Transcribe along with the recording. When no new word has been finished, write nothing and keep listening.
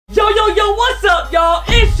Yo, what's up, y'all?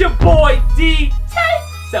 It's your boy Dtay.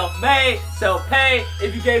 Self-made, self-paid.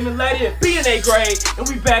 If you gave me lady a B in A grade, and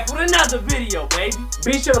we back with another video, baby.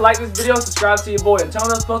 Be sure to like this video, subscribe to your boy, and turn on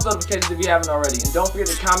those post notifications if you haven't already. And don't forget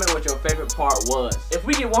to comment what your favorite part was. If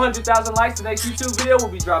we get 100,000 likes, the next YouTube video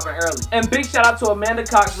will be dropping early. And big shout out to Amanda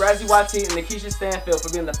Cox, Razzie YT, and Nikisha Stanfield for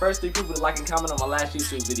being the first 3 people to like and comment on my last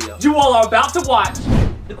YouTube video. You all are about to watch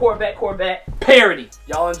the Corvette parody.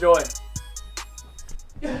 Y'all enjoy.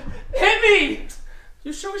 Hit me!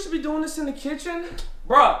 You sure we should be doing this in the kitchen?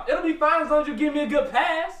 Bruh, it'll be fine as long as you give me a good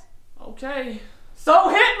pass. Okay. So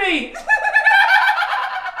hit me!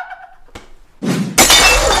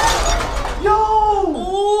 Yo!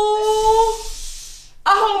 Ooh!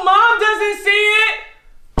 I hope mom doesn't see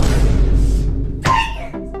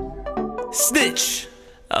it! Snitch!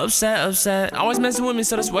 Upset. Always messing with me,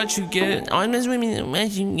 so that's what you get. Always messing with me, that's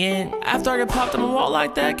what you get. After I get popped, I'ma walk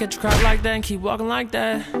like that, catch a crowd like that, and keep walking like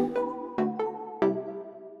that.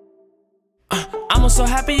 I'm so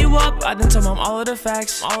happy you up, I done tell mom all of the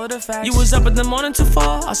facts. You was up in the morning to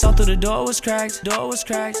fall, I saw through the door, it was cracked.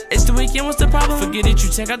 It's the weekend, what's the problem? Forget it, you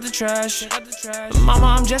take out the trash. Mama,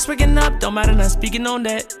 I'm just waking up, don't matter, not speaking on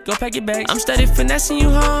that. Go pack your bags, I'm steady finessing you,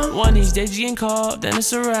 huh? One of these days you getting called, then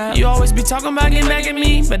it's a wrap. You always be talking about getting back at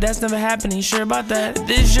me, but that's never happening, you sure about that?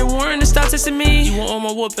 This is your warning to stop testing me. You want all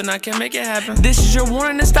my whooping, I can't make it happen. This is your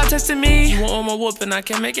warning to stop testing me. You want all my whooping, I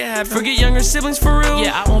can't make it happen. Forget younger siblings for real.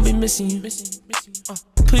 Yeah, I won't be missing you.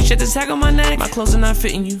 Please check the tag on my neck. My clothes are not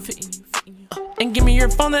fitting you. And give me your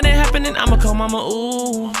phone, that ain't happening. I'ma call mama,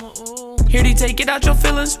 ooh. Here, Dtay, get out your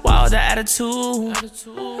feelings. Wow, that attitude.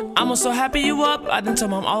 I'm so happy you up. I done tell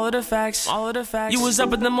mom all of the facts. You was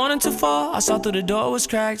up in the morning to fall. I saw through the door, it was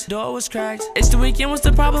cracked. It's the weekend, what's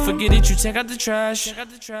the problem? Forget it, you take out the trash.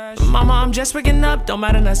 Mama, I'm just waking up. Don't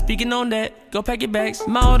matter, not speaking on that. Go pack your bags.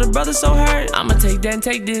 My older brother's so hurt. I'ma take that and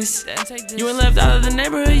take this. You ain't left out of the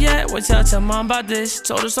neighborhood yet. Wait till I tell mom about this.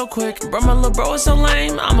 Told her so quick. Bro, my little bro is so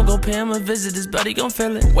lame. I'ma go pay him a visit. His buddy gon'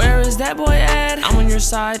 feel it. Where is that boy at? I'm on your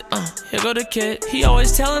side. Here go the kid. He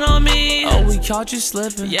always telling on me. Oh, we caught you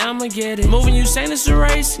slipping. Yeah, I'ma get it. Moving, you saying it's a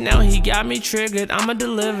race. Now he got me triggered. I'ma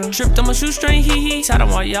deliver. Tripped on my shoestring. Hee. Tied him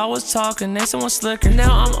while y'all was talking. Next someone slicker.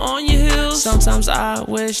 Now I'm on your heels. Sometimes I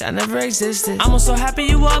wish I never existed. I'm so happy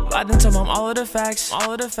you up. I done tell mom all of the facts.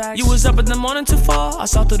 You was up in the morning to fall. I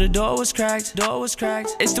saw through the door, it was cracked.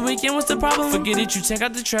 It's the weekend, what's the problem? Forget it, you take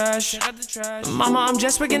out the trash. Mama, I'm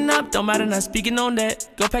just waking up. Don't matter, not speaking on that.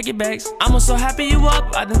 Go pack your bags. I'm so happy you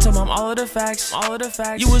up. I done tell mom all of the facts.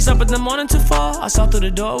 You was up in the morning to fall. I saw through the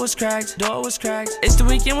door, it was cracked. It's the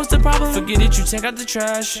weekend, what's the problem? Forget it, you take out the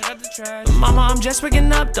trash. Mama, I'm just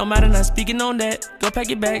waking up. Don't matter, not speaking on that. Go pack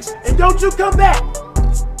your bags. And don't you come back!